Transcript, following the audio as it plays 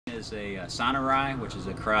is a Sonerai, which is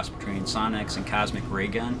a cross between Sonex and Cosmic Ray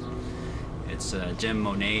Gun. It's a Jim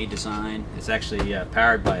Monet design. It's actually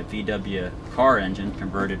powered by a VW car engine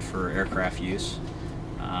converted for aircraft use.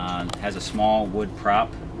 It has a small wood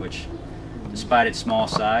prop, which despite its small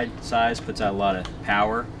size puts out a lot of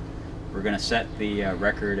power. We're going to set the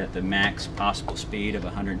record at the max possible speed of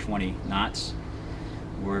 120 knots,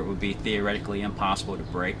 where it would be theoretically impossible to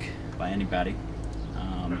break by anybody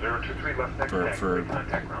for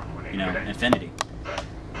infinity.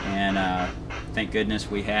 And thank goodness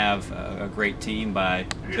we have a great team by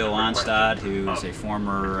Bill Onstad, who is a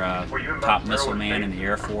former top missile man in the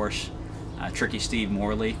Air Force, Tricky Steve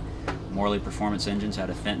Morley Performance Engines out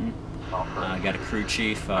of Fenton. Got a crew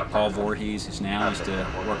chief, Paul Voorhees, who's now used to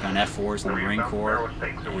work on F-4s in the Marine Corps,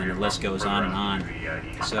 and the list goes on and on.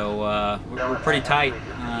 So we're pretty tight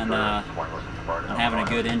on having a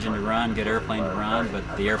good engine to run, good airplane to run, but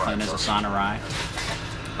the airplane is a Sonerai.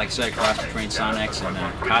 Like I said, a cross between Sonex and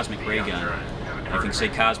a Cosmic Ray Gun. If you can say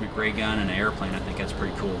Cosmic Ray Gun and an airplane, I think that's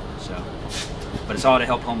pretty cool. So, but it's all to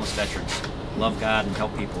help homeless veterans. Love God and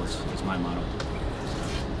help people is my motto.